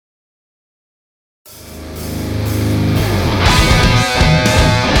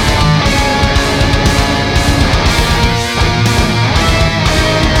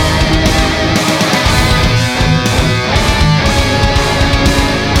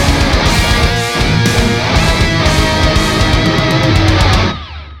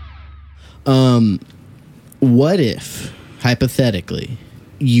What if, hypothetically,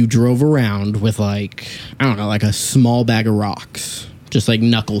 you drove around with like, I don't know, like a small bag of rocks, just like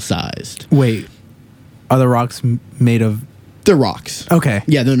knuckle sized? Wait, are the rocks made of? They're rocks. Okay.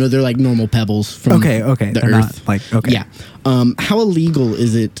 Yeah, no, they're like normal pebbles from Okay. the They're earth. not like okay. Yeah. How illegal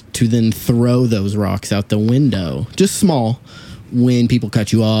is it to then throw those rocks out the window, just small, when people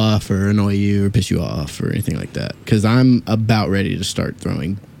cut you off or annoy you or piss you off or anything like that? Because I'm about ready to start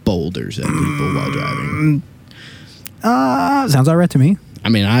throwing boulders at people while driving. Sounds all right to me. I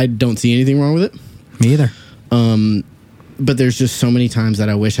mean, I don't see anything wrong with it. Me either. But there's just so many times that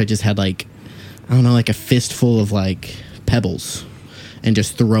I wish I just had like, I don't know, like a fistful of like pebbles and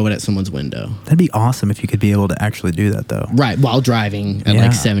just throw it at someone's window. That'd be awesome if you could be able to actually do that, though. Right, while driving at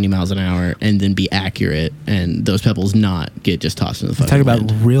like 70 miles an hour and then be accurate and those pebbles not get just tossed in the fucking Talk about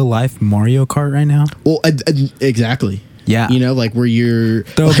wind. real life Mario Kart right now. Well, exactly. Yeah. You know, like where you're...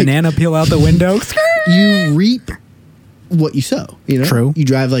 Throw like, a banana peel out the window. You reap what you sow, you know? True. You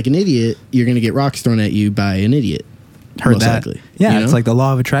drive like an idiot, you're going to get rocks thrown at you by an idiot. Heard most that. likely, Yeah, you know? it's like the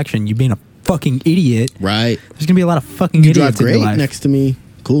law of attraction. You being a fucking idiot. Right. There's gonna be a lot of fucking You drive idiots in your great life. next to me.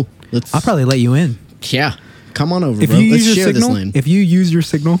 Cool. I'll probably let you in. Yeah. Come on over, If bro. you Let's use your share this signal, lane. if you use your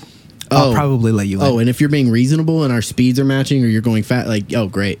signal, I'll probably let you in. Oh, and if you're being reasonable and our speeds are matching or you're going fast, like, oh,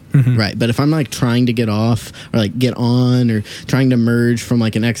 great. Mm-hmm. Right. But if I'm like trying to get off or like get on or trying to merge from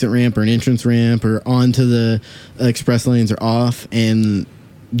like an exit ramp or an entrance ramp or onto the express lanes or off and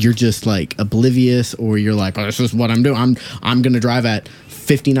you're just like oblivious or you're like, oh, this is what I'm doing. I'm going to drive at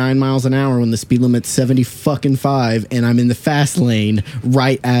 59 miles an hour when the speed limit's 75 and I'm in the fast lane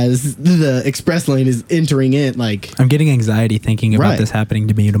right as the express lane is entering it. Like, I'm getting anxiety thinking about Right. this happening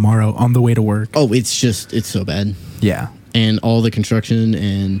to me tomorrow on the way to work. oh, it's so bad. Yeah. And all the construction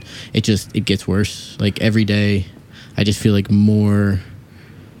and it gets worse. Like every day I just feel like more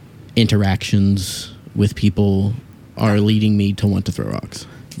interactions with people are leading me to want to throw rocks.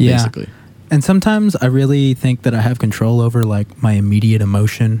 Yeah. Basically. And sometimes I really think that I have control over like my immediate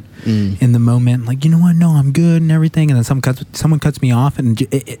emotion in the moment. Like, you know what? No, I'm good and everything. And then someone cuts me off and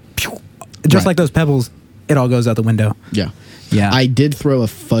just Right. like those pebbles, it all goes out the window. Yeah. Yeah. I did throw a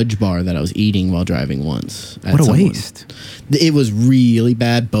fudge bar that I was eating while driving once. at What a someone. waste. It was really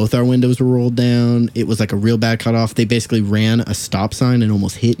bad. Both our windows were rolled down. It was like a real bad cutoff. They basically ran a stop sign and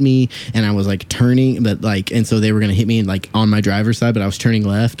almost hit me. And I was like turning, but like, and so they were going to hit me like on my driver's side, but I was turning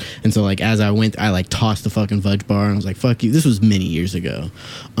left. And so like as I went, I like tossed the fucking fudge bar and I was like, fuck you. This was many years ago.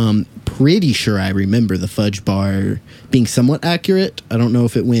 Pretty sure I remember the fudge bar being somewhat accurate. I don't know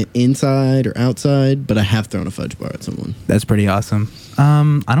if it went inside or outside, but I have thrown a fudge bar at someone. That's pretty awesome.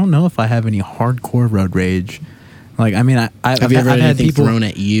 I don't know if I have any hardcore road rage. Like, I mean, Have you ever had anything thrown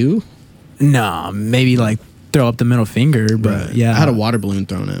at you? No, maybe like throw up the middle finger, but Right. yeah. I had a water balloon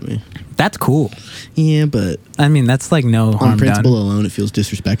thrown at me. That's cool. Yeah, but I mean, that's like no harm on principle done. alone, it feels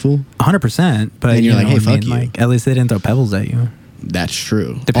disrespectful. 100%. But And you're you like, know, hey, I fuck mean, you. like, at least they didn't throw pebbles at you. That's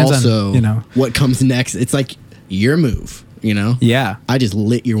true. Depends on, also, you know. what comes next. It's like your move, you know? Yeah. I just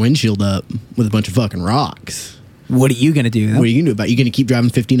lit your windshield up with a bunch of fucking rocks. What are you gonna do? What are you going to do about it? You going to keep driving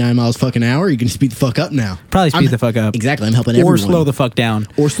 59 miles fucking hour? Or you going to speed the fuck up now? Probably speed I'm- the fuck up. Exactly. I'm helping Or everyone. slow the fuck down.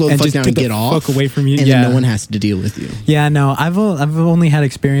 Or slow the and fuck just down get and the get off. fuck away from you. And Yeah. then no one has to deal with you. Yeah, no, I've only had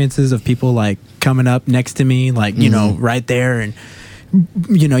experiences of people like coming up next to me, like you know, right there, and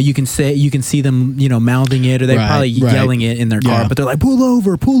you know, you can see them, you know, mouthing it, or they're Right, probably right. yelling it in their car, Yeah. but they're like, pull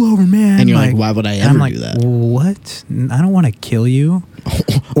over, man. And you're like, why would I and ever I'm like, do that? What? I don't want to kill you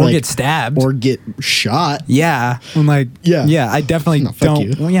or Like, get stabbed or get shot. Yeah, I'm like, Yeah. I definitely No, fuck don't.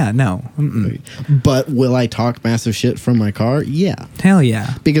 you. Well, yeah, no. Mm-mm. But will I talk massive shit from my car? Yeah. Hell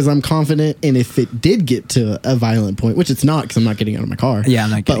yeah. Because I'm confident, and if it did get to a violent point, which it's not because I'm not getting out of my car. Yeah,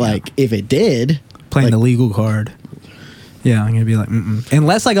 I'm not But getting out. like, if it did, Playing like, the legal card. Yeah, I'm gonna be like,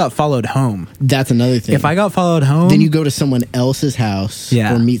 unless I got followed home. that's another thing. If I got followed home, then you go to someone else's house,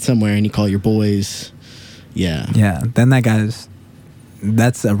 Yeah. or meet somewhere, and you call your boys. Yeah. yeah, then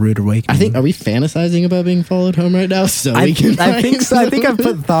that's a rude awakening. I think, are we fantasizing about being followed home right now? So we can. I think so. I think I've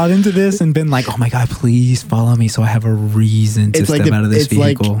put thought into this and been like, oh my god, please follow me so I have a reason to It's step like out of this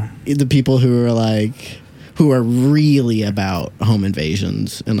vehicle. like the people who are like, who are really about home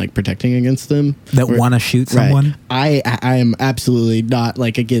invasions and like protecting against them. That want to shoot someone. Right. I am absolutely not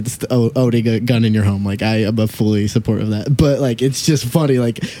like against owning a gun in your home. Like I am a fully support of that. But like it's just funny.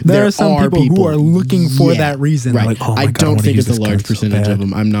 Like There are some people who are looking for that reason. Right. Like, oh my I God, I don't wanna think use it's a this large gun so percentage bad. of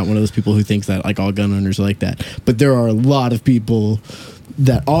them. I'm not one of those people who thinks that like all gun owners are like that. But there are a lot of people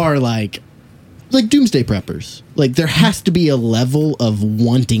that are like doomsday preppers. Like there has to be a level of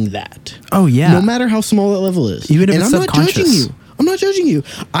wanting that. Oh yeah. No matter how small that level is. Even if and it's I'm not judging subconscious. you. I'm not judging you.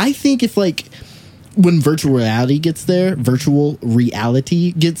 I think if like when virtual reality gets there,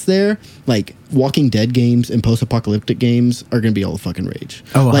 like Walking Dead games and post-apocalyptic games are going to be all the fucking rage.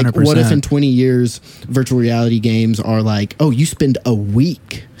 Oh, 100%. Like, what if in 20 years, virtual reality games are like, oh, you spend a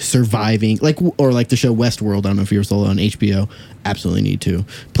week surviving, like, or like the show Westworld. I don't know if you ever saw it on HBO. Absolutely need to.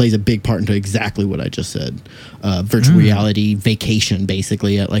 Plays a big part into exactly what I just said. Virtual reality vacation,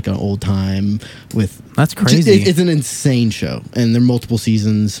 basically, at like an old time with. That's crazy. It's an insane show, and there are multiple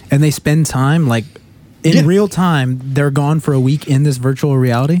seasons. And they spend time like. In real time, they're gone for a week in this virtual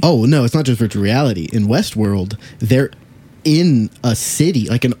reality? Oh, no, it's not just virtual reality. In Westworld, they're in a city,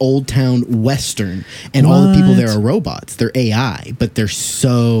 like an old town western, and all the people there are robots. They're AI, but they're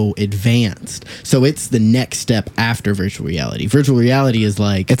so advanced. So it's the next step after virtual reality. Virtual reality is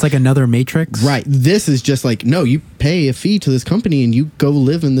like... It's like another Matrix? Right. This is just like, no, you pay a fee to this company and you go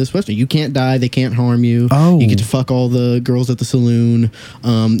live in this western. You can't die. They can't harm you. Oh. You get to fuck all the girls at the saloon.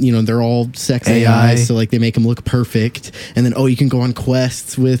 You know, they're all sex AI. AIs, so like they make them look perfect. And then, you can go on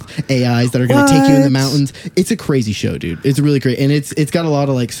quests with AIs that are going to take you in the mountains. It's a crazy show, dude. It's really great, and it's got a lot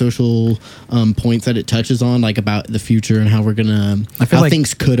of like social points that it touches on, like about the future and how we're gonna how like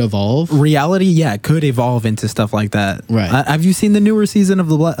things could evolve. Reality, could evolve into stuff like that. Right. Have you seen the newer season of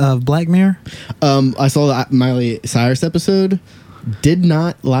of Black Mirror? I saw the Miley Cyrus episode. Did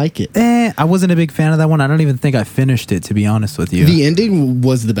not like it. I wasn't a big fan of that one. I don't even think I finished it, to be honest with you. The ending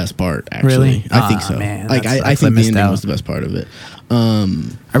was the best part, actually. Really? I think so. Man, like I think the ending was the best part of it.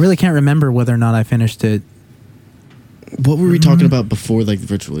 I really can't remember whether or not I finished it. What were we talking about before, like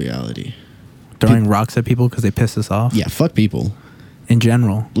virtual reality? Throwing rocks at people because they piss us off? Yeah, fuck people. In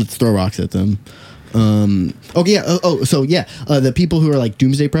general. Let's throw rocks at them. The people who are like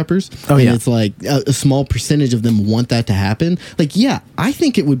doomsday preppers, it's like a small percentage of them want that to happen. Like, I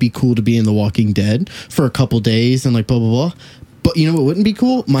think it would be cool to be in The Walking Dead for a couple days and like blah, blah, blah. But you know what wouldn't be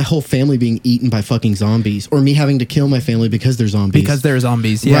cool? My whole family being eaten by fucking zombies, or me having to kill my family because they're zombies. Because they're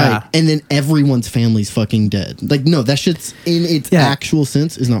zombies, yeah. Right. And then everyone's family's fucking dead. Like, no, that shit's in its actual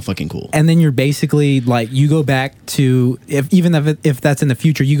sense is not fucking cool. And then you're basically like, you go back to, if that's in the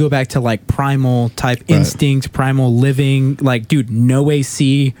future, you go back to like primal type instinct, primal living. Like, dude, no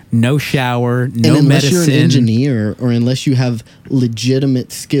AC, no shower, no and unless medicine. You're an engineer, or unless you have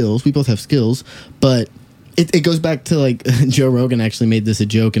legitimate skills, we both have skills, but it goes back to like Joe Rogan actually made this a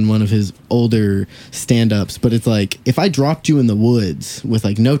joke in one of his older stand-ups, but it's like, if I dropped you in the woods with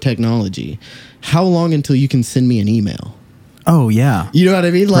like no technology, how long until you can send me an email? Oh yeah. You know what I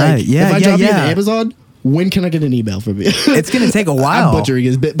mean? Like, if I drop you in Amazon, when can I get an email from you? It's going to take a while. I'm butchering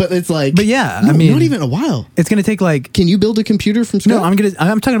his bit, but it's like... But yeah, no, not even a while. It's going to take like... Can you build a computer from scratch? No,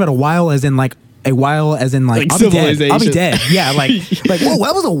 I'm talking about a while as in like... I'll be dead. Yeah, like whoa,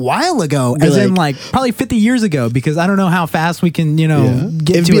 that was a while ago. As in like probably 50 years ago, because I don't know how fast we can,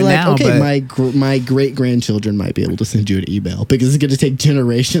 get to it like, now. Okay, but my great grandchildren might be able to send you an email, because it's going to take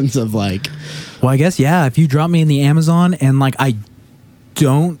generations of like... Well, I guess, if you drop me in the Amazon and like I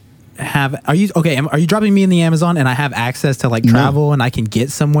don't have... Are you dropping me in the Amazon and I have access to like travel and I can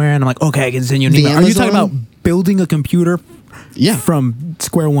get somewhere and I'm like, okay, I can send you an email. Are you talking about building a computer... from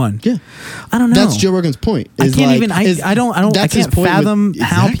square one? Yeah, I don't know. That's Joe Rogan's point. I can't fathom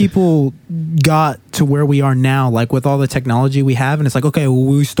how people got to where we are now, like with all the technology we have, and it's like, okay, well,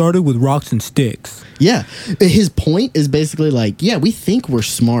 we started with rocks and sticks. Yeah, his point is basically like, we think we're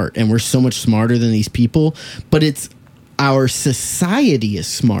smart and we're so much smarter than these people, but it's our society is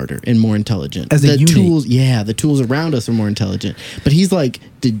smarter and more intelligent. As a unit. The tools around us are more intelligent. But he's like,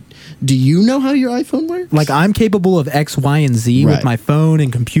 do you know how your iPhone works? Like, I'm capable of X, Y, and Z with my phone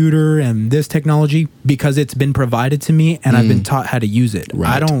and computer and this technology because it's been provided to me and I've been taught how to use it. Right.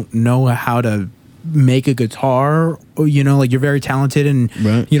 I don't know how to make a guitar. Like, you're very talented and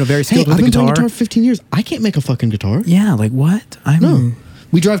very skilled with the guitar. I've been playing guitar for 15 years. I can't make a fucking guitar. Yeah, like what? No.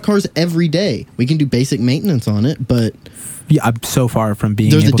 We drive cars every day. We can do basic maintenance on it, but I'm so far from being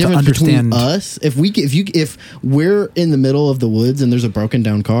there's able a difference to understand between us. If we're in the middle of the woods and there's a broken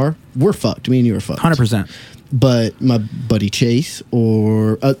down car, we're fucked. Me and you are fucked. 100%. But my buddy Chase,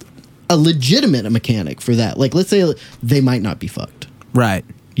 or a legitimate mechanic for that, like, let's say they might not be fucked. Right.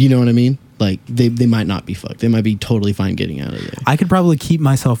 You know what I mean? Like, they might not be fucked. They might be totally fine getting out of there. I could probably keep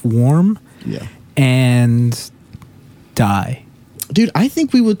myself warm. Yeah. And die. Dude, I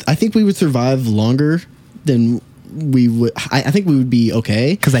think we would survive longer than we would. I think we would be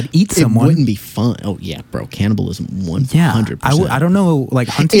okay. Because I'd eat someone. It wouldn't be fun. Oh, yeah, bro. Cannibalism, 100%. Yeah. I don't know, like,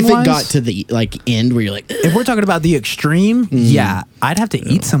 hunting If it got to the, like, end where you're like... If we're talking about the extreme, I'd have to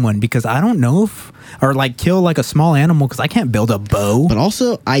eat someone, because I don't know if... Or, like, kill, like, a small animal, because I can't build a bow. But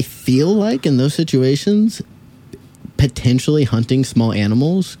also, I feel like in those situations... potentially hunting small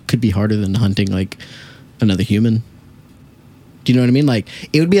animals could be harder than hunting like another human. Do you know what I mean? Like,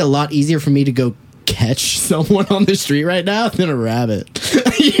 it would be a lot easier for me to go catch someone on the street right now than a rabbit.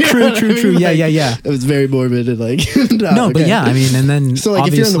 True. Like, Yeah. It was very morbid and like no, but yeah, I mean, and then so like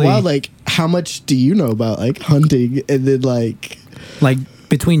if you're in the wild, like how much do you know about like hunting and then like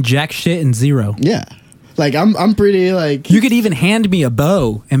between jack shit and zero. Yeah. Like I'm pretty like you could even hand me a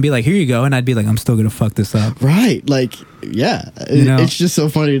bow and be like, here you go, and I'd be like, I'm still gonna fuck this up. Right. Like, yeah. It's just so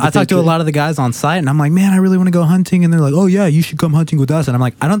funny. I talk to a lot of the guys on site and I'm like, man, I really want to go hunting, and they're like, oh yeah, you should come hunting with us. And I'm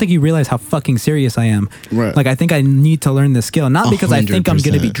like, I don't think you realize how fucking serious I am. Right. Like, I think I need to learn this skill. Not because I think I'm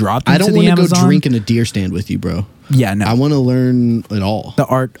gonna be dropped into the Amazon. I don't want to go drink in a deer stand with you, bro. Yeah, no. I want to learn it all. The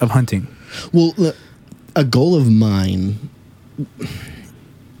art of hunting. Well, a goal of mine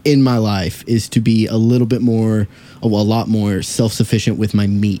in my life is to be a lot more self-sufficient with my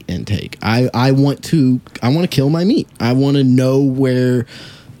meat intake. I want to kill my meat. I want to know where,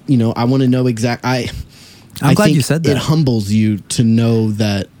 I want to know I'm glad you said that. It humbles you to know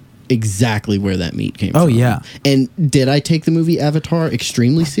that exactly where that meat came from. Oh yeah. And did I take the movie Avatar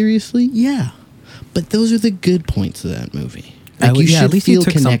extremely seriously? Yeah. But those are the good points of that movie. Like, you should at least feel you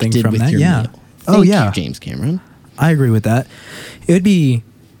took connected something from with that. your Yeah. meal. Thank you, yeah. James Cameron. I agree with that. It would be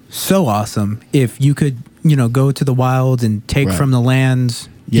so awesome if you could, go to the wilds and take from the lands,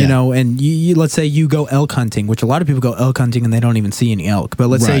 and you let's say you go elk hunting, which a lot of people go elk hunting and they don't even see any elk. But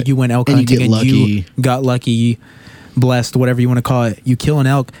let's say you went elk hunting and you got lucky, blessed, whatever you want to call it. You kill an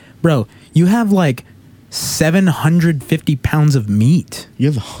elk, bro. You have like 750 pounds of meat. You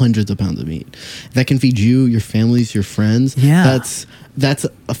have hundreds of pounds of meat that can feed you, your families, your friends. Yeah, that's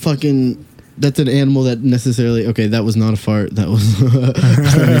a fucking. That's an animal that necessarily. Okay, that was not a fart. That was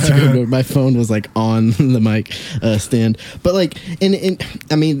my phone was like on the mic stand. But like, and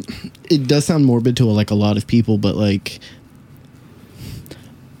I mean, it does sound morbid to like a lot of people, but like,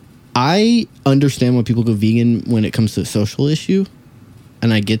 I understand why people go vegan when it comes to a social issue,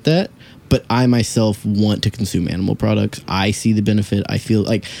 and I get that. But I myself want to consume animal products. I see the benefit. I feel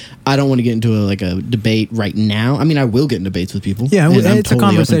like I don't want to get into a debate right now. I mean, I will get in debates with people. Yeah, it's totally a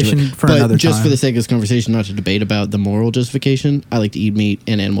conversation for another time. But just for the sake of this conversation, not to debate about the moral justification, I like to eat meat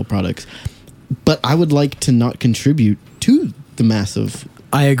and animal products. But I would like to not contribute to the massive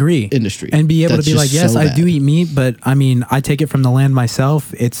I agree. industry. And be able to be like, yes, I do eat meat, but I mean, I take it from the land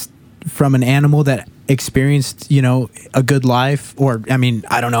myself. It's from an animal that experienced, a good life, or I mean,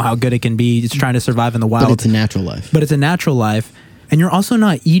 I don't know how good it can be. It's trying to survive in the wild. But it's a natural life. But it's a natural life. And you're also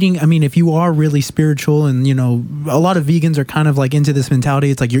not eating. I mean, if you are really spiritual and, a lot of vegans are kind of like into this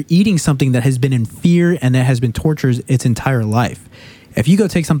mentality. It's like you're eating something that has been in fear and that has been tortured its entire life. If you go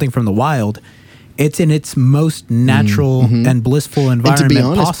take something from the wild, it's in its most natural and blissful environment. And to be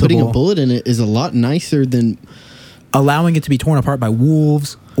honest, possible. Putting a bullet in it is a lot nicer than allowing it to be torn apart by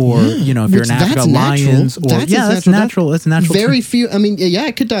wolves, or if you're an Africa, lions, or that's natural. That's natural. Very few. I mean, yeah,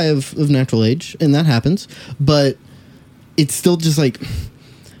 it could die of natural age, and that happens. But it's still just like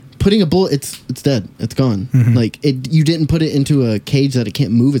putting a bullet. It's dead. It's gone. Like you didn't put it into a cage that it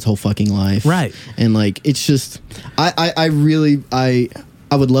can't move its whole fucking life. Right. And like it's just, I really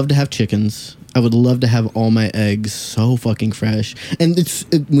would love to have chickens. I would love to have all my eggs so fucking fresh. And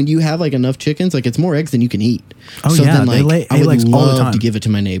when you have like enough chickens, like it's more eggs than you can eat. Oh so yeah, then, like, I would all the time. love to give it to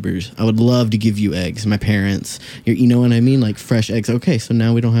my neighbors. I would love to give you eggs, my parents. You know what I mean? Like fresh eggs. Okay, so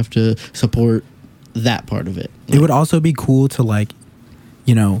now we don't have to support that part of it. It would also be cool to like,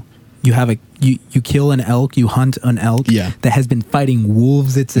 you have you kill an elk, you hunt an elk that has been fighting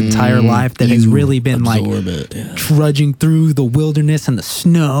wolves its entire life, that has really been like trudging through the wilderness and the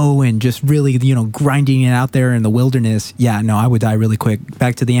snow and just really, grinding it out there in the wilderness. Yeah, no, I would die really quick.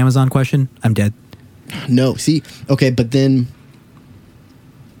 Back to the Amazon question. I'm dead. No, see, okay, but then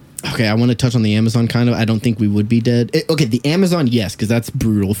okay, I want to touch on the Amazon kind of. I don't think we would be dead. Okay, the Amazon, yes, because that's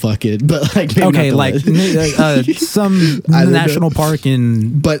brutal fucking. But like, maybe okay, like some national park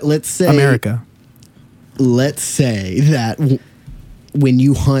in but let's say America. Let's say that when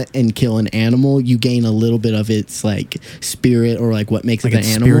you hunt and kill an animal, you gain a little bit of its like spirit or like what makes it an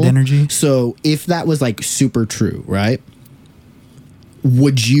animal. Spirit energy. So if that was like super true, right?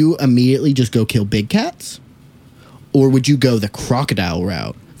 Would you immediately just go kill big cats? Or would you go the crocodile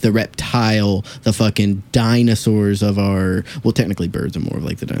route? The reptile, the fucking dinosaurs of our... Well, technically birds are more of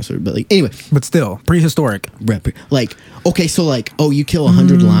like the dinosaur, but like... Anyway. But still, prehistoric. Like, okay, so like, oh, you kill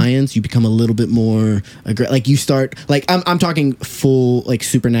 100 lions, you become a little bit more... like, you start... Like, I'm talking full, like,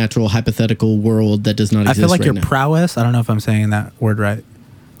 supernatural, hypothetical world that does not exist I feel like your now. prowess... I don't know if I'm saying that word right.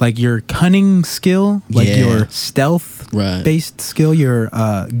 Like, your cunning skill, like your stealth-based skill, your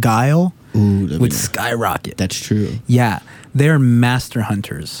guile... Ooh, that'd be would nice. skyrocket. That's true. Yeah, they're master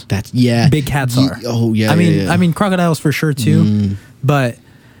hunters. That's yeah. Big cats are. Oh yeah. I mean, yeah, yeah. I mean crocodiles for sure too. But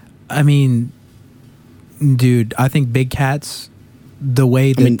I mean, dude, I think big cats, the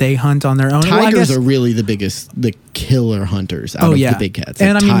way that they hunt on their own. Tigers well, are really the killer hunters out of the big cats. Like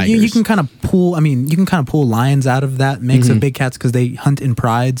and I mean, tigers. you can kind of pull. I mean, you can kind of pull lions out of that mix of big cats because they hunt in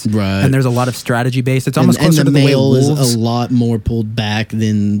prides, Right. and there's a lot of strategy based. It's almost closer and to the the way male wolves. is a lot more pulled back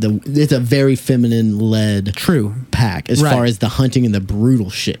than the. It's a very feminine led True. pack as Right. far as the hunting and the brutal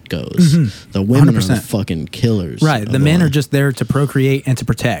shit goes. The women are the 100%. fucking killers. Right. of The men line. are just there to procreate and to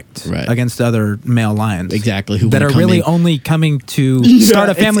protect Right. against other male lions. Exactly, who that wanna are come really in. only coming to start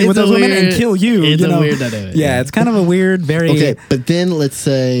a family it's with a those women and weird- kill you. it's you a know? weird dynamic, Yeah, yeah. it's kind of a weird, very. Okay, but then let's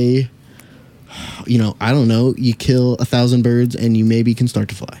say, I don't know, you kill 1,000 birds and you maybe can start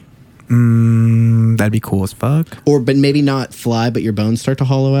to fly. That'd be cool as fuck. But maybe not fly, but your bones start to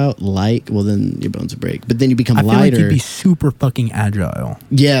hollow out. Well, then your bones will break. But then you become I feel like lighter. you'd be super fucking agile.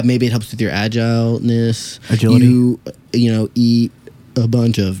 Yeah, maybe it helps with your agileness. Agility. You eat a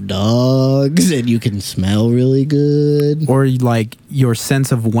bunch of dogs and you can smell really good. Or like your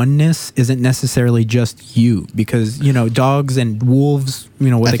sense of oneness isn't necessarily just you because dogs and wolves,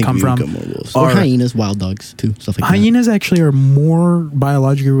 where I they think come we would from, go more wolves. Or are hyenas, wild dogs too, stuff like that. hyenas actually are more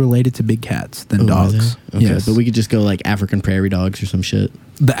biologically related to big cats than Oh, are dogs. they? Okay, Yes. but we could just go like African prairie dogs or some shit.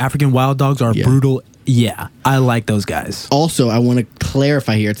 The African wild dogs are Yeah. brutal. Yeah, I like those guys. Also, I want to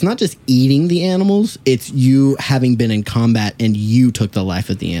clarify here. It's not just eating the animals. It's you having been in combat and you took the life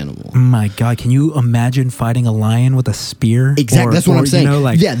of the animal. Oh my God, can you imagine fighting a lion with a spear? Exactly. That's what I'm saying.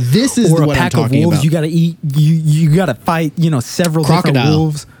 Yeah, this is or a what I'm pack of talking wolves. about. You got to eat. You got to fight. Several different Crocodile.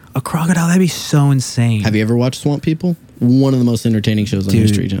 wolves. A crocodile. That'd be so insane. Have you ever watched Swamp People? One of the most entertaining shows on Dude,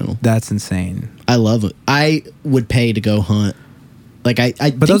 History Channel. That's insane. I love it. I would pay to go hunt. Like I But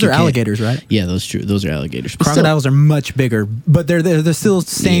think those you are can. alligators, right? Yeah, those true. Those are alligators. But still- Crocodiles are much bigger, but they're still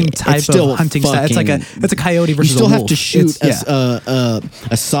same Yeah, type it's still of hunting style. It's like it's a coyote You versus still a have wolf. to shoot It's-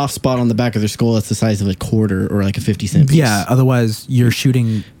 a soft spot on the back of their skull that's the size of a quarter or like a 50-cent piece. Yeah, otherwise you're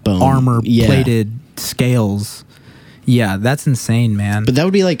shooting Bone. armor Yeah. plated scales. Yeah, that's insane, man. But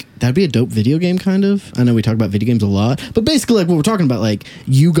that'd be a dope video game kind of. I know we talk about video games a lot, but basically like what we're talking about, like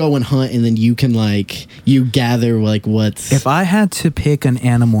you go and hunt and then you can you gather like what's If I had to pick an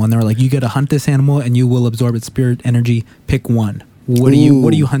animal and they were like, you got to hunt this animal and you will absorb its spirit energy, pick one. What are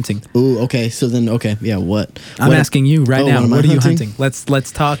you hunting? Ooh, okay. So then yeah, what? I'm What- asking you right Oh, now. am I What are you hunting? Let's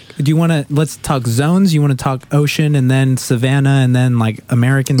talk. Let's talk zones? You want to talk ocean and then savannah and then like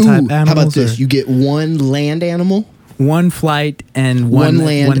American type Ooh, animals? how about this? or You get one land animal, one flight and one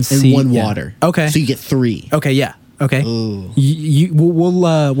land, one and sea, one yeah. water. Okay. So you get 3. Okay. Yeah. Okay. Ooh.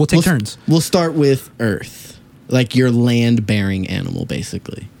 We'll take turns. We'll start with Earth, like your land-bearing animal,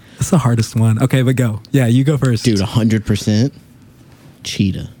 basically. That's the hardest one. Okay, but go. Yeah, you go first. Dude, 100%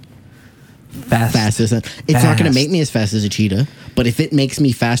 cheetah. Fastest. It's not going to Fast. make me as fast as a cheetah, but if it makes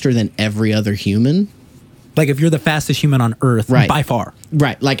me faster than every other human, Like if you're the fastest human on Earth, Right. by far.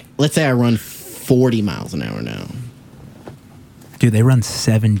 right? Like, let's say I run 40 miles an hour now. Dude, they run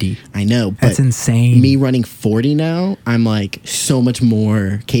 70. I know, but That's insane. me running 40 now, I'm like so much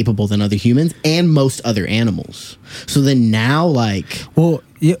more capable than other humans and most other animals. So then now, like, Well,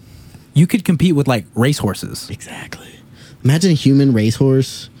 you could compete with like racehorses. exactly. Imagine a human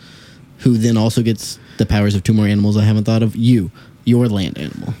racehorse who then also gets the powers of 2 more animals I haven't thought of. Your land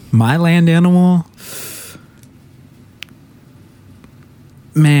animal. My land animal,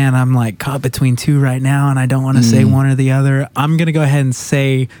 man, I'm like caught between 2 right now, and I don't want to say one or the other. I'm gonna go ahead and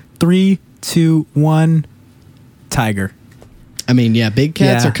say 3, 2, 1, tiger. I mean, yeah, big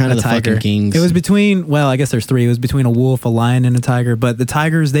cats are kind a of the tiger. fucking kings. It was between, well, I guess there's 3. It was between a wolf, a lion, and a tiger. But the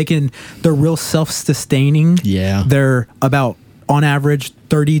tigers, they're real self-sustaining. Yeah. They're about, on average,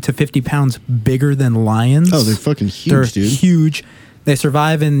 30 to 50 pounds bigger than lions. Oh, they're fucking huge, They're dude. huge. They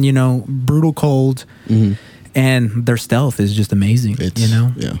survive in, brutal cold. And their stealth is just amazing.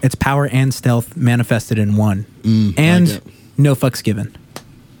 Yeah. It's power and stealth manifested in one. I And like it. no fucks given.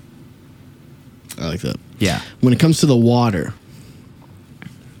 I like that. Yeah. When it comes to the water,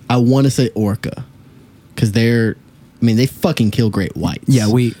 I want to say orca because they fucking kill great whites. Yeah,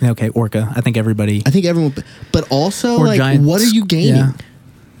 orca. I think everybody. I think everyone, but also Or like, giant what are you gaining? yeah.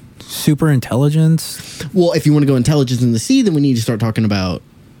 Super intelligence. Well, if you want to go intelligence in the sea, then we need to start talking about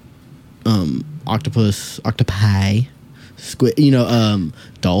octopus, octopi, squid.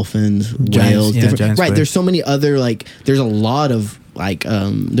 Dolphins, whales. yeah, different- giant right. squid. There's so many other there's a lot of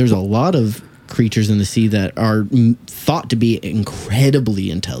creatures in the sea that are thought to be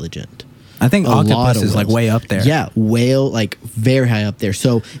incredibly intelligent. I think a lot octopus of is like whales. way up there. Yeah, whale, like very high up there.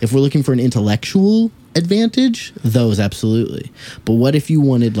 So if we're looking for an intellectual advantage, those absolutely. But what if you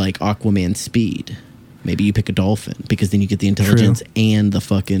wanted like Aquaman speed? Maybe you pick a dolphin because then you get the intelligence and the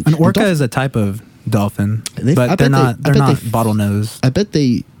fucking. An orca is a type of dolphin, I but they're not bottlenose. I bet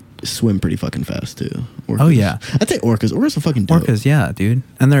they swim pretty fucking fast too. Orcas. Oh yeah, I'd say orcas. Orcas are fucking dope. Orcas, yeah, dude.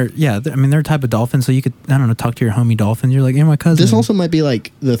 And they're a type of dolphin, so you could, I don't know, talk to your homie dolphin. You're like, hey, my cousin. This also might be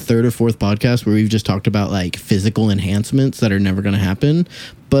like the third or fourth podcast where we've just talked about like physical enhancements that are never going to happen.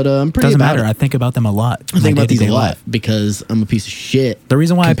 But I'm pretty doesn't about matter. it. I think about them a lot. I think about these a lot life. because I'm a piece of shit. The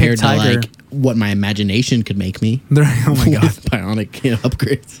reason why I picked compared tiger, to like what my imagination could make me. Oh my god, with bionic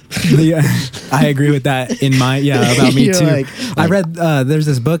upgrades. I agree with that. About me You're too. like- I read. There's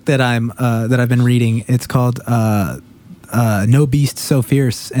this book that I've been reading. It's called No Beast So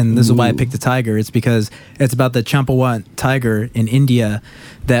Fierce, and this is why I picked the tiger. It's because it's about the Champawat tiger in India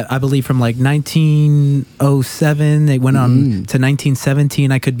that I believe from like 1907 it went on to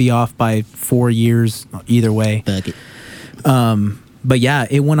 1917. I could be off by 4 years either way. Fuck it. But yeah,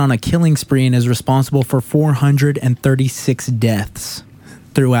 it went on a killing spree and is responsible for 436 deaths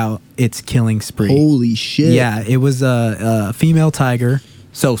throughout its killing spree. Holy shit. Yeah, it was a female tiger,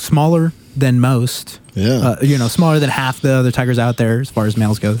 so smaller than most. Yeah. Smaller than half the other tigers out there as far as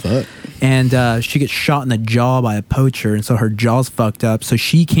males go. Fuck. And she gets shot in the jaw by a poacher, and so her jaw's fucked up, so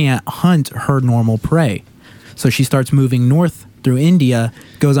she can't hunt her normal prey. So she starts moving north through India,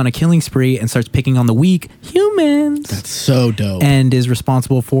 goes on a killing spree, and starts picking on the weak humans. That's so dope. And is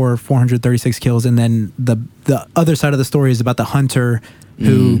responsible for 436 kills. And then the other side of the story is about the hunter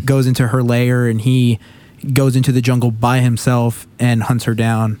who goes into her lair, and he goes into the jungle by himself and hunts her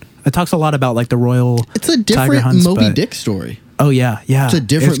down. It talks a lot about like the royal It's a tiger different hunts, Moby but- Dick story. Oh yeah, yeah. It's a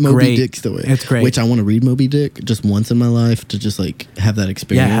different Moby great. Dick story. It's great. Which I want to read Moby Dick just once in my life to just like have that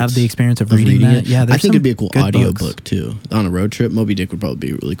experience. Yeah, have the experience of reading that. it. Yeah, I there's think some it'd be a cool good audio books. book too. On a road trip, Moby Dick would probably be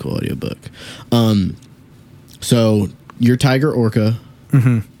a really cool audio book. So your tiger orca.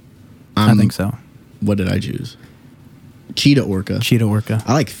 I think so. What did I choose? Cheetah orca. Cheetah orca.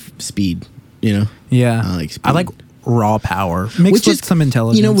 I like speed. You know. Yeah, I like speed. I like raw power mixed with some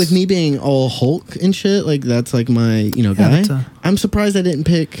intelligence. You know, with me being all Hulk and shit, like that's like my guy. that's a- I'm surprised I didn't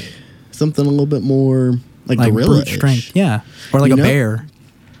pick something a little bit more like gorilla brute strength. Yeah, or like You a know? bear,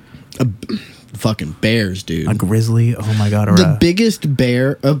 Fucking bears, dude. a grizzly. Oh my god, or The biggest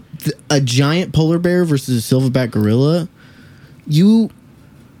bear, a giant polar bear versus a silverback gorilla. You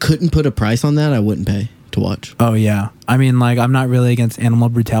couldn't put a price on that. I wouldn't pay to watch. Oh yeah, I mean, like I'm not really against animal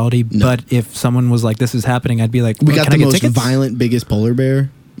brutality, but if someone was like, "This is happening," I'd be like, We got "Can the I get most tickets?" violent, biggest polar bear,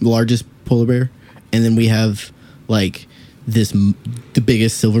 largest polar bear, and then we have like the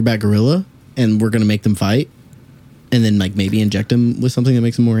biggest silverback gorilla, and we're gonna make them fight, and then like maybe inject them with something that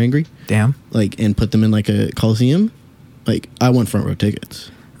makes them more angry, Damn. like and put them in like a coliseum. Like I want front row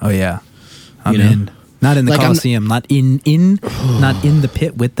tickets. Oh yeah, I'm You know? in. Not in the Like, I'm- Coliseum, not in not in the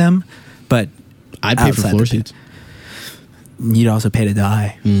pit with them, but I'd pay for outside floor the pit. seats. You'd also pay to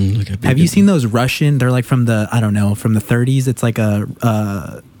die. Okay, Have you seen those Russian? They're like from the 30s. It's like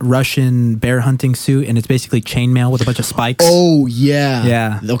a Russian bear hunting suit, and it's basically chainmail with a bunch of spikes. Oh yeah,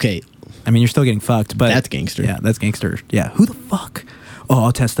 Yeah. Okay, I mean, you're still getting fucked, but That's gangster. Yeah, that's gangster. Yeah, who the fuck? Oh,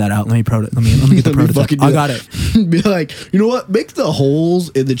 I'll test that out. Let me get the Let me prototype. fucking do I it. got it. Be like, you know what? Make the holes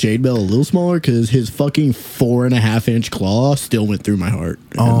in the chainmail a little smaller because his fucking 4.5-inch claw still went through my heart.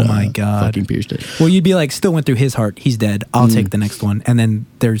 Oh my God. Fucking pierced it. Well, you'd be like, still went through his heart. He's dead. I'll take the next one. And then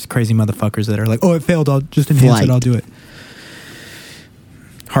there's crazy motherfuckers that are like, oh, it failed. I'll just enhance Flight. it. I'll do it.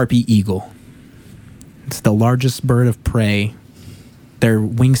 Harpy eagle. It's the largest bird of prey. Their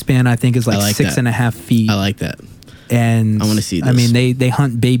wingspan, I think, is I like like 6.5 feet. I like that. And I wanna see I this. mean, they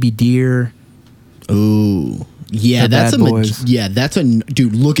hunt baby deer. Ooh. Yeah, The that's bad boys. that's a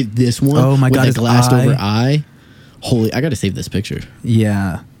dude. Look at this one. Oh my with God, a his glassed over eye. eye. Holy! I gotta save this picture.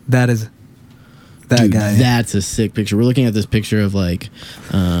 Yeah, that is that Dude, guy. that's a sick picture. We're looking at this picture of like,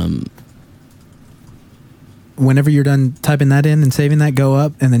 Whenever you're done typing that in and saving that, go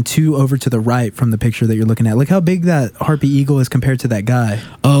up and then 2 over to the right from the picture that you're looking at. Look how big that harpy eagle is compared to that guy.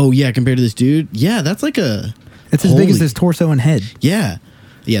 oh yeah, compared to this dude, yeah, that's like a. It's as big as holy- his torso and head. Yeah,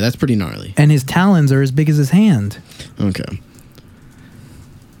 yeah, that's pretty gnarly. And his talons are as big as his hand. Okay.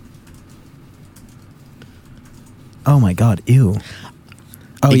 Oh my god, ew.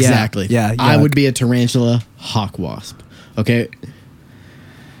 Oh Exactly. Yeah. I yuck. would be a tarantula hawk wasp. Okay.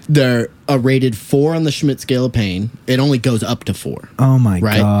 They're a rated 4 on the Schmidt scale of pain. It only goes up to 4. Oh my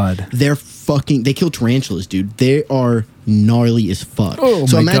Right? god. They kill tarantulas, dude. They are gnarly as fuck. Oh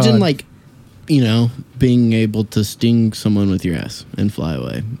so my imagine God. like being able to sting someone with your ass and fly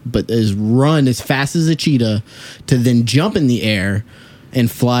away, but run as fast as a cheetah to then jump in the air and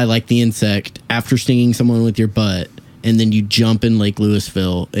fly like the insect after stinging someone with your butt, and then you jump in Lake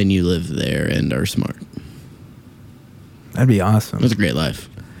Louisville and you live there and are smart. That'd be awesome. That's a great life.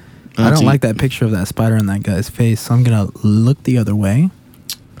 I don't like that picture of that spider on that guy's face, so I'm gonna look the other way.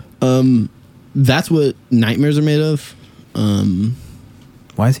 That's what nightmares are made of.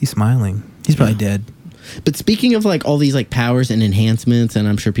 Why is he smiling? He's probably dead. But speaking of like all these like powers and enhancements, and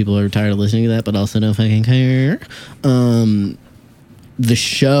I'm sure people are tired of listening to that, but also no fucking care. The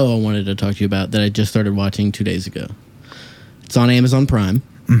show I wanted to talk to you about that I just started watching 2 days ago. It's on Amazon Prime.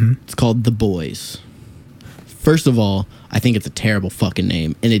 Mm-hmm. It's called The Boys. First of all, I think it's a terrible fucking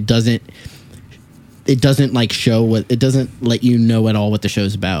name, and it doesn't like show what it doesn't let you know at all what the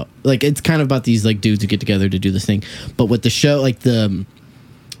show's about. Like, it's kind of about these like dudes who get together to do this thing, but what the show, like the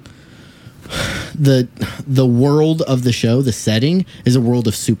world of the show, the setting is a world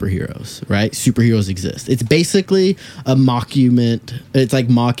of superheroes, right? Superheroes exist. It's basically a mockument. It's like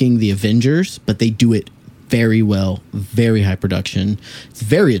mocking the Avengers, but they do it very well, very high production. It's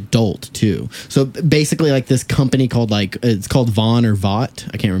very adult too. So basically, like this company called it's called Vaughn or Vought.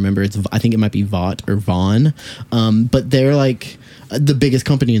 I can't remember. I think it might be Vought or Vaughn. But they're like the biggest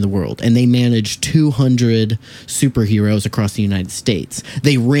company in the world, and they manage 200 superheroes across the United States.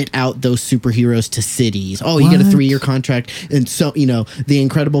 They rent out those superheroes to cities. Oh, you get a 3-year contract, and so the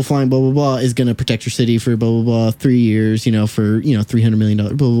Incredible Flying blah blah blah is going to protect your city for blah blah blah 3 years. For $300 million blah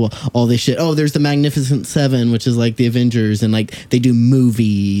blah blah. All this shit. Oh, there's the Magnificent Seven, which is like the Avengers, and like they do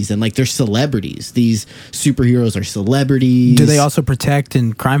movies, and like they're celebrities. These superheroes are celebrities. Do they also protect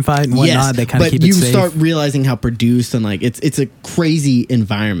and crime fight and whatnot? Yes, They kind of keep it safe. But you start realizing how produced and like it's a crazy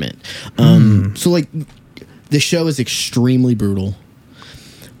environment. So like the show is extremely brutal.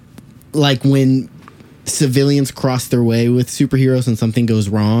 Like when civilians cross their way with superheroes and something goes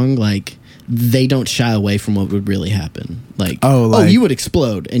wrong, like they don't shy away from what would really happen. Like, oh, you would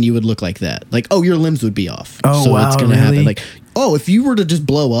explode and you would look like that. Like, oh, your limbs would be off. Oh, so wow, it's gonna really? happen. Like, oh, if you were to just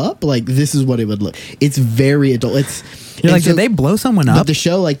blow up, like this is what it would look. It's very adult. You're like, did they blow someone up? But the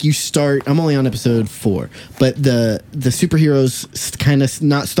show, like you start, I'm only on episode 4, but the superheroes kind of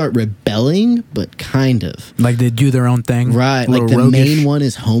not start rebelling, but kind of. Like they do their own thing? Right. Like the main one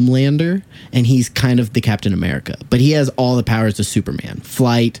is Homelander, and he's kind of the Captain America, but he has all the powers of Superman.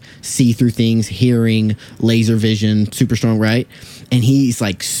 Flight, see through things, hearing, laser vision, super strong, right? And he's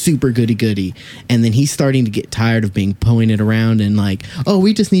like super goody-goody. And then he's starting to get tired of being pointed around and like, oh,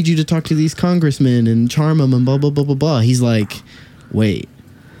 we just need you to talk to these congressmen and charm them and blah, blah, blah, blah, blah. He's like, wait,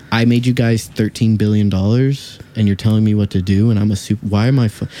 I made you guys $13 billion and you're telling me what to do, and I'm a why am I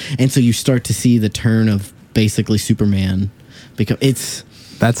and so you start to see the turn of basically Superman, because it's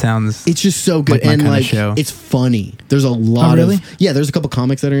just so good, like and like show. It's funny. There's a lot really? there's a couple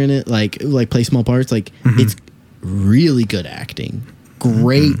comics that are in it, like play small parts. Like it's really good acting.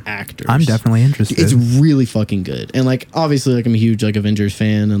 Great actors. I'm definitely interested. It's really fucking good. And like obviously like I'm a huge like Avengers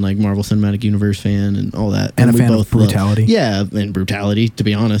fan and like Marvel Cinematic Universe fan and all that. And a fan of brutality. And brutality, to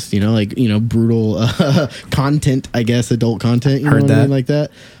be honest, like brutal content, I guess, adult content, Heard what I that. mean, like that.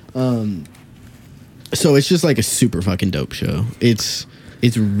 So it's just like a super fucking dope show. It's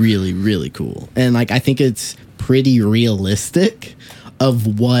really, really cool. And like I think it's pretty realistic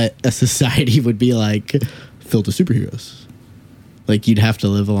of what a society would be like filled with superheroes. Like you'd have to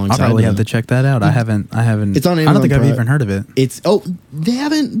live alongside. I'll probably them. have to check that out. I haven't. It's on Amazon I don't think I've Prime. even heard of it. They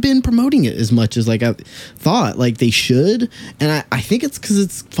haven't been promoting it as much as like I thought. Like they should, and I think it's because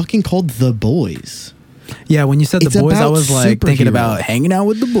it's fucking called The Boys. Yeah, when you said It's The Boys, I about was like thinking about superheroes. hanging out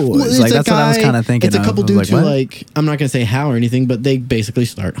with the boys. Well, Like that's what I was kind of thinking. It's a couple of. dudes Like, who what? like, I'm not gonna say how or anything, but they basically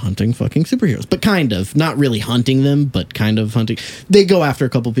start hunting fucking superheroes, but kind of not really hunting them, but kind of hunting. They go after a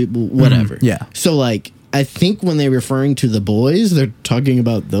couple people, whatever. yeah. So like, I think when they're referring to The Boys, they're talking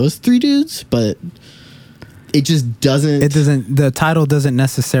about those 3 dudes, but it just doesn't. It doesn't. The title doesn't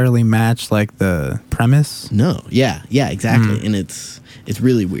necessarily match like the premise. No. Yeah. Exactly. And it's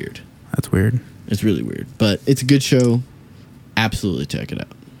really weird. That's weird. It's really weird, but it's a good show. Absolutely check it out.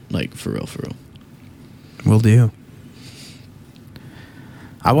 Like for real. Will do.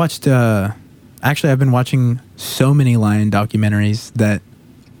 I watched. Actually, I've been watching so many Lion documentaries that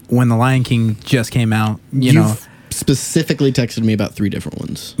when The Lion King just came out, you know, specifically texted me about 3 different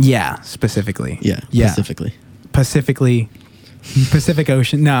ones. Yeah, specifically. Yeah. Pacific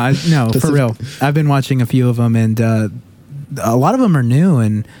Ocean. No, for real. I've been watching a few of them, and a lot of them are new,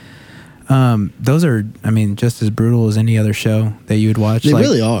 and Those are, I mean, just as brutal as any other show that you would watch. They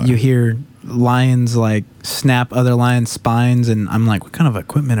really are. You hear lions like snap other lions' spines, and I'm like, what kind of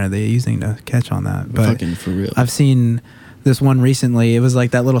equipment are they using to catch on that? But Fucking for real. I've seen this one recently. It was like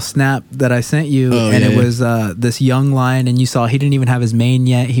that little snap that I sent you, and it was this young lion, and you saw he didn't even have his mane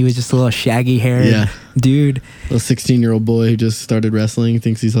yet. He was just a little shaggy haired dude. A 16-year-old boy who just started wrestling,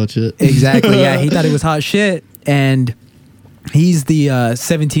 thinks he's hot shit. Exactly. Yeah, he thought he was hot shit, and he's the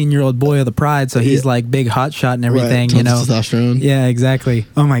 17-year-old boy of the pride, so he's like big hot shot and everything, right. you know. Testosterone. Yeah, exactly.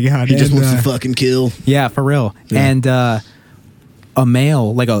 Oh my god, he just wants to fucking kill. Yeah, for real. Yeah. And a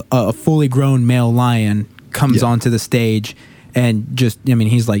male, like a fully grown male lion, comes onto the stage and just, I mean,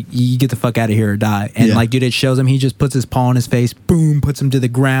 he's like, you get the fuck out of here or die. And like, dude, it shows him, he just puts his paw on his face, boom, puts him to the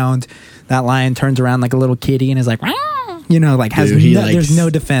ground. That lion turns around like a little kitty and is like, you know, like has there's no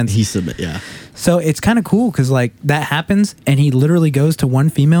defense. So it's kind of cool because like that happens and he literally goes to one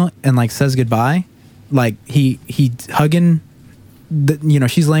female and like says goodbye. Like he hugging, you know,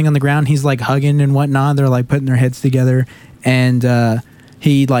 she's laying on the ground. He's like hugging and whatnot. They're like putting their heads together, and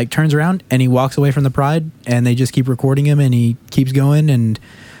he like turns around and he walks away from the pride, and they just keep recording him, and he keeps going, and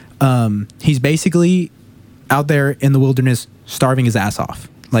he's basically out there in the wilderness starving his ass off.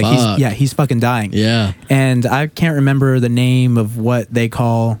 Like he's fucking dying. Yeah. And I can't remember the name of what they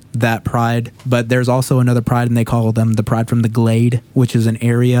call that pride, but there's also another pride, and they call them the Pride from the Glade, which is an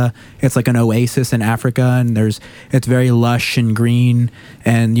area. It's like an oasis in Africa, and it's very lush and green,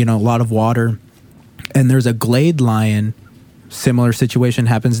 and you know, a lot of water. And there's a glade lion. Similar situation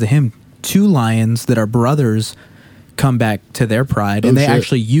happens to him. 2 lions that are brothers come back to their pride, and they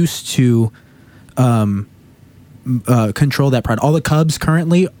actually used to control that pride. All the cubs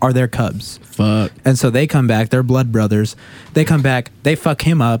currently are their cubs. Fuck. And so they come back, they're blood brothers. They come back, they fuck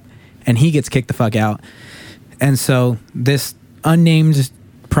him up, and he gets kicked the fuck out. And so this unnamed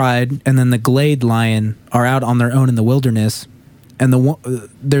pride and then the glade lion are out on their own in the wilderness. And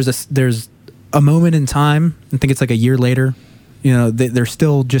there's a moment in time, I think it's like a year later, you know, they're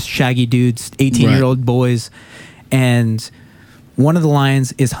still just shaggy dudes, 18-year-old boys, and one of the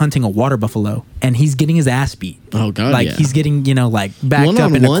lions is hunting a water buffalo, and he's getting his ass beat. Oh god! Like he's getting, you know, like backed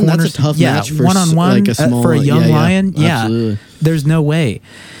up in a corner. That's a tough match for one-on-one, like a small, for a young lion. Yeah, absolutely. There's no way.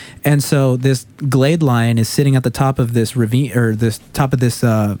 And so this glade lion is sitting at the top of this ravine, or this top of this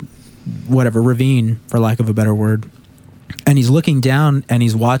ravine, for lack of a better word, and he's looking down and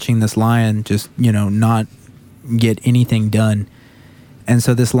he's watching this lion just, you know, not get anything done. And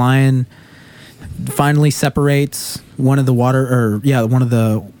so this lion finally separates one of the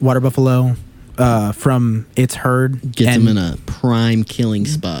water buffalo from its herd. Gets him in a prime killing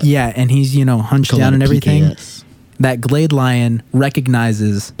spot. Yeah, and he's, you know, hunched down and everything. PKS. That glade lion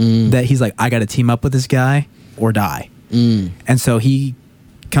recognizes that he's like, I got to team up with this guy or die. And so he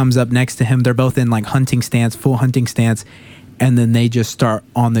comes up next to him. They're both in like hunting stance, full hunting stance, and then they just start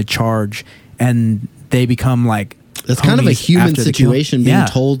on the charge, and they become like, that's kind of a human situation being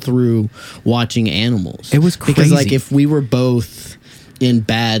told through watching animals. It was crazy. Because like if we were both in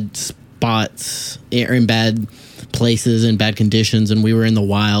bad spots or in bad places in bad conditions, and we were in the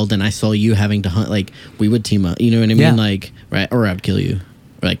wild, and I saw you having to hunt, like we would team up. You know what I mean? Yeah. Like, right? Or I'd kill you.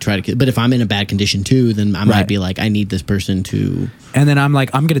 Or like try to kill. But if I'm in a bad condition too, then I might be like, I need this person to. And then I'm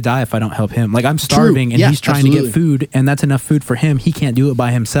like, I'm gonna die if I don't help him. Like I'm starving, and he's trying to get food, and that's enough food for him. He can't do it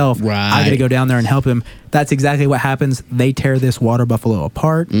by himself. Right. I gotta go down there and help him. That's exactly what happens. They tear this water buffalo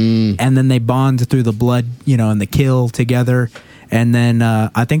apart, and then they bond through the blood, you know, and the kill together. And then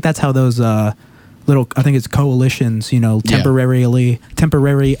I think that's how those I think it's coalitions, you know, temporary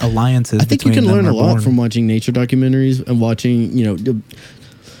alliances. I think you can learn a lot from watching nature documentaries and watching, you know,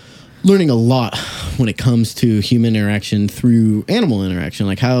 learning a lot when it comes to human interaction through animal interaction,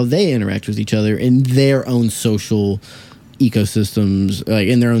 like how they interact with each other in their own social ecosystems, like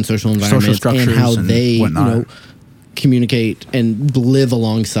in their own social environments, and how they, you know, communicate and live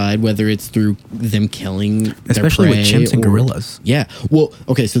alongside, whether it's through them killing, especially their prey with chimps and gorillas. Yeah. Well,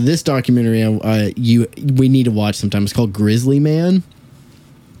 okay. So this documentary, we need to watch sometime. It's called Grizzly Man.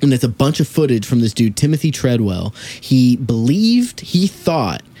 And it's a bunch of footage from this dude, Timothy Treadwell. He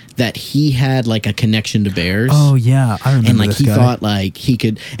thought that he had like a connection to bears. Oh yeah, I remember. And like this he guy. thought like he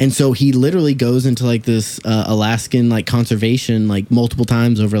could, and so he literally goes into like this Alaskan like conservation like multiple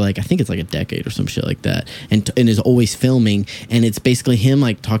times over like I think it's like a decade or some shit like that, and is always filming. And it's basically him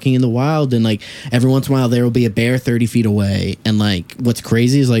like talking in the wild, and like every once in a while there will be a bear 30 feet away, and like what's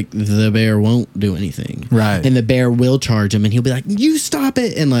crazy is like the bear won't do anything, right? And the bear will charge him, and he'll be like, "You stop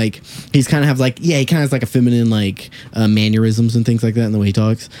it!" And like he's kind of have like he kind of has like a feminine like mannerisms and things like that in the way he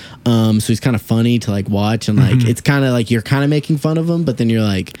talks. So he's kind of funny to like watch, and like it's kind of like you're kind of making fun of him, but then you're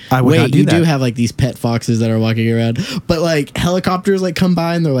like, wait, you do have like these pet foxes that are walking around, but like helicopters like come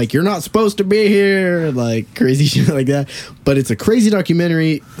by and they're like, you're not supposed to be here, like crazy shit like that. But it's a crazy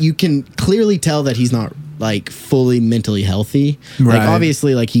documentary. You can clearly tell that he's not like fully mentally healthy. Right. Like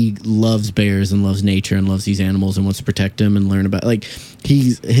obviously like he loves bears and loves nature and loves these animals and wants to protect them and learn about, like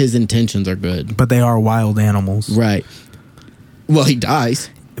his intentions are good. But they are wild animals. Right. Well, he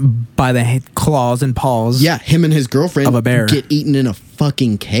dies by the claws and paws. Yeah, him and his girlfriend of a bear get eaten in a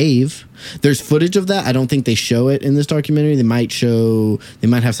fucking cave. There's footage of that. I don't think they show it in this documentary. They might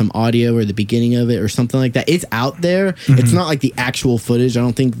have some audio or the beginning of it or something like that. It's out there. It's not like the actual footage. I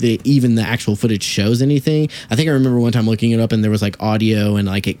don't think even the actual footage shows anything. I think I remember one time looking it up and there was like audio and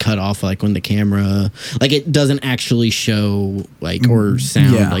like it cut off like when the camera, like it doesn't actually show like or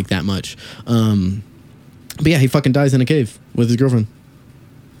sound like that much. But yeah, he fucking dies in a cave with his girlfriend.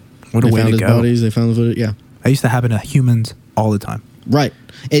 What a way to go. Bodies. They found the footage. Yeah. That used to happen to humans all the time. Right.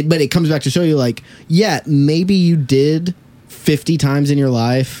 But it comes back to show you like, yeah, maybe you did 50 times in your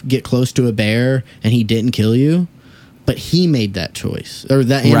life get close to a bear and he didn't kill you, but he made that choice, or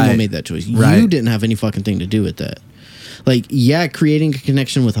that animal made that choice. You didn't have any fucking thing to do with that. Like, yeah, creating a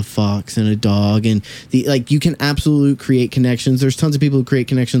connection with a fox and a dog, and you can absolutely create connections. There's tons of people who create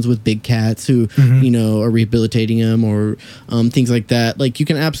connections with big cats who, are rehabilitating them or things like that. Like you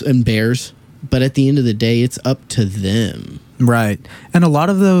can and bears, but at the end of the day, it's up to them. Right. And a lot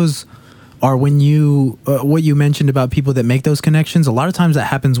of those are when you, what you mentioned about people that make those connections, a lot of times that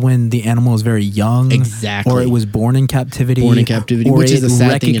happens when the animal is very young. Exactly. Or it was born in captivity. Or which is a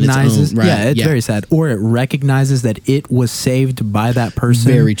sad thing in its own. Right. Yeah, it's very sad. Or it recognizes that it was saved by that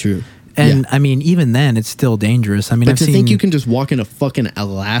person. Very true. And I mean, even then, it's still dangerous. I mean, but to think you can just walk into fucking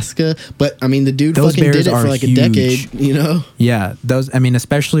Alaska, but I mean, the dude fucking did it for like a decade, you know? Yeah, those. I mean,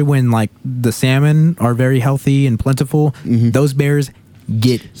 especially when like the salmon are very healthy and plentiful, those bears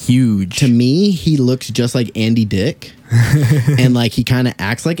get huge. To me, he looks just like Andy Dick, and like he kind of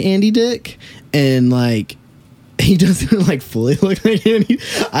acts like Andy Dick, and like he doesn't like fully look like Andy.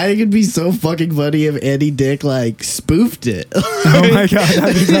 I think it'd be so fucking funny if Andy Dick like spoofed it. Oh my god,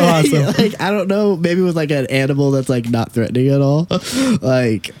 that'd be so awesome. Like I don't know, maybe with like an animal that's like not threatening at all,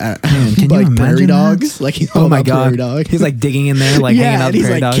 like can like you prairie dogs. That? Like he's oh my god, prairie dog. He's like digging in there, like hanging out with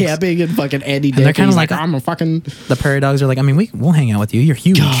prairie dogs. He's like camping and fucking Andy Dick. And they're kind of like, I'm a fucking. The prairie dogs are like, I mean, we'll hang out with you. You're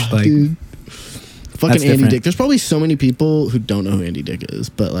huge, God, like. Dude. Fucking Andy Dick. There's probably so many people who don't know who Andy Dick is,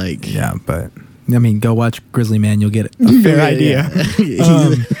 but like, yeah, but. I mean, go watch Grizzly Man. You'll get a fair idea.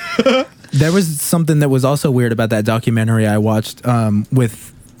 There was something that was also weird about that documentary I watched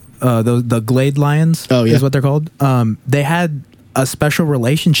with the Glade lions. Oh, yeah. Is what they're called. They had a special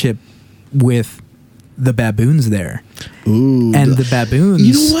relationship with the baboons there. Ooh. And the baboons.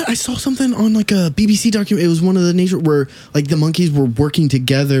 You know what? I saw something on like a BBC documentary. It was one of the nature where like the monkeys were working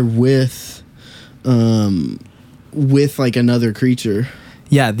together with like another creature.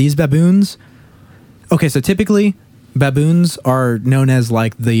 Yeah, these baboons. Okay, so typically baboons are known as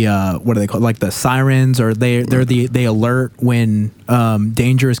like the what are they called? Like the sirens, or they alert when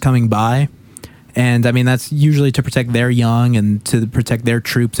danger is coming by, and I mean that's usually to protect their young and to protect their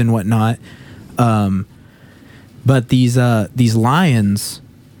troops and whatnot. But these lions,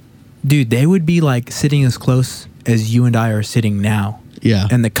 dude, they would be like sitting as close as you and I are sitting now. Yeah,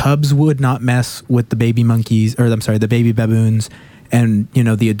 and the cubs would not mess with the baby monkeys, or I'm sorry, the baby baboons. And, you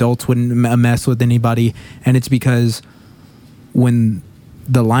know, the adults wouldn't mess with anybody. And it's because when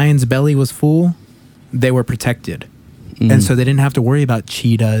the lion's belly was full, they were protected. And so they didn't have to worry about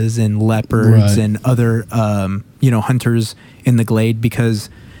cheetahs and leopards and other, hunters in the glade, because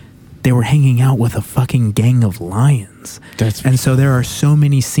they were hanging out with a fucking gang of lions. And so there are so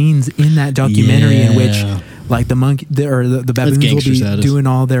many scenes in that documentary in which, like, the baboons will be doing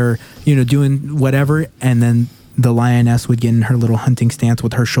all their, doing whatever, and then the lioness would get in her little hunting stance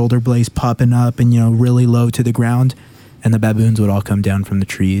with her shoulder blades popping up and, really low to the ground. And the baboons would all come down from the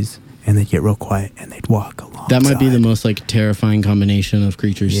trees and they'd get real quiet and they'd walk along. That might be the most like terrifying combination of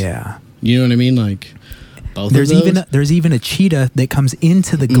creatures. Yeah. You know what I mean? Like both there's of those? There's even a cheetah that comes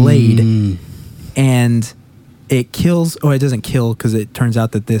into the glade and it kills. Oh, it doesn't kill because it turns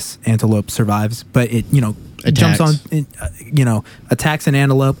out that this antelope survives, but it, jumps on, attacks an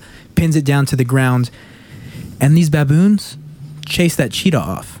antelope, pins it down to the ground. And these baboons chase that cheetah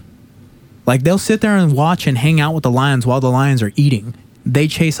off. Like, they'll sit there and watch and hang out with the lions while the lions are eating. They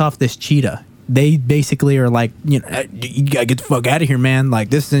chase off this cheetah. They basically are like, you gotta get the fuck out of here, man.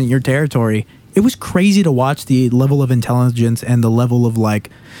 Like, this isn't your territory. It was crazy to watch the level of intelligence and the level of, like,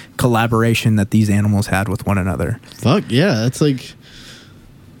 collaboration that these animals had with one another. Fuck, yeah. That's like...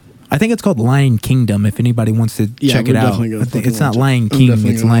 I think it's called Lion Kingdom. If anybody wants to check it out, I think it's not Lion King.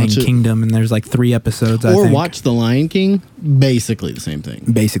 It's Lion Kingdom, and there's like 3 episodes. I think. Watch The Lion King. Basically the same thing.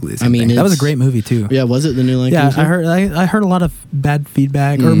 Basically the same thing. That was a great movie too. Yeah, was it the new Lion King? Yeah, I heard a lot of bad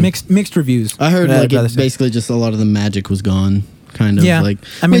feedback or mixed reviews. I heard basically just a lot of the magic was gone. Kind of like.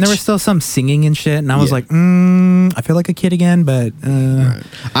 I mean, there was still some singing and shit, and I was like, I feel like a kid again, but. Right.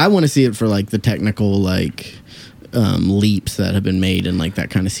 I want to see it for like the technical like. Leaps that have been made in like that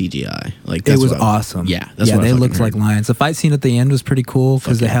kind of CGI. Like it was awesome. Yeah, they looked like lions. The fight scene at the end was pretty cool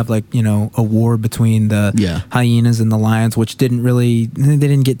because they have like a war between the hyenas and the lions, which they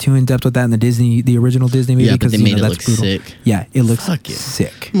didn't get too in depth with that in the original Disney movie because they made it that's look sick. Yeah, it looks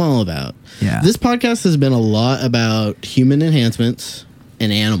sick. I'm all about. Yeah, this podcast has been a lot about human enhancements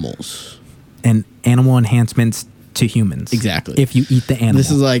and animals and animal enhancements to humans. Exactly. If you eat the animal.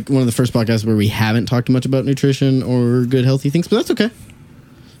 This is like one of the first podcasts where we haven't talked much about nutrition or good healthy things, but that's okay.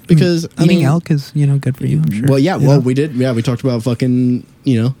 Because eating elk is, good for you, I'm sure. Well, yeah, we did. Yeah, we talked about fucking,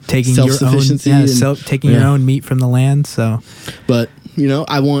 taking self-sufficiency. Taking your own meat from the land, so. But,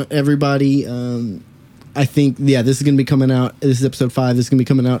 I want everybody I think, this is going to be coming out. This is episode 5. This is going to be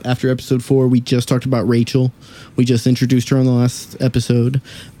coming out after episode 4. We just talked about Rachel. We just introduced her on the last episode.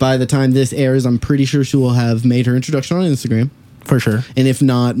 By the time this airs, I'm pretty sure she will have made her introduction on Instagram. For sure. And if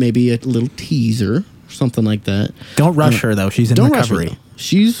not, maybe a little teaser or something like that. Don't rush her, though. She's in recovery.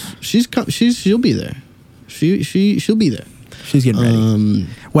 Rush her, she'll be there. She'll be there. She's getting ready.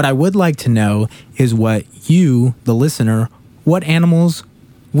 What I would like to know is what you, the listener, what animals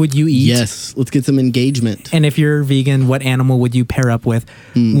would you eat? Yes, let's get some engagement. And if you're vegan, what animal would you pair up with?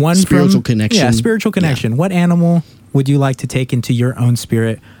 Spiritual connection. Yeah, spiritual connection. Yeah. What animal would you like to take into your own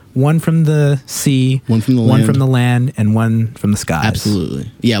spirit? One from the sea, one from the land, and one from the skies.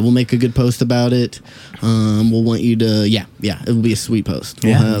 Absolutely. Yeah, we'll make a good post about it. We'll want you to, it'll be a sweet post.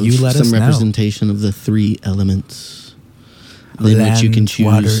 We'll have some representation of the 3 elements. Land, which you can choose.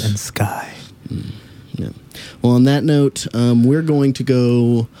 Water, and sky. Yeah. Well, on that note, we're going to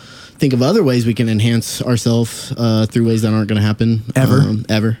go think of other ways we can enhance ourselves through ways that aren't going to happen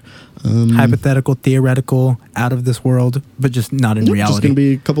ever. Hypothetical, theoretical, out of this world, but just not in reality. Just going to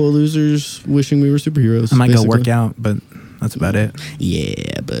be a couple of losers wishing we were superheroes. I might go work out, but that's about it.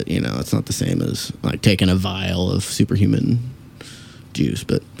 Yeah, but it's not the same as like taking a vial of superhuman juice.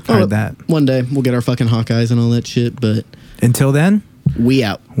 But that one day we'll get our fucking Hawkeyes and all that shit. But until then, we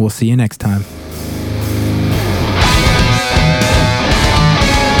out. We'll see you next time.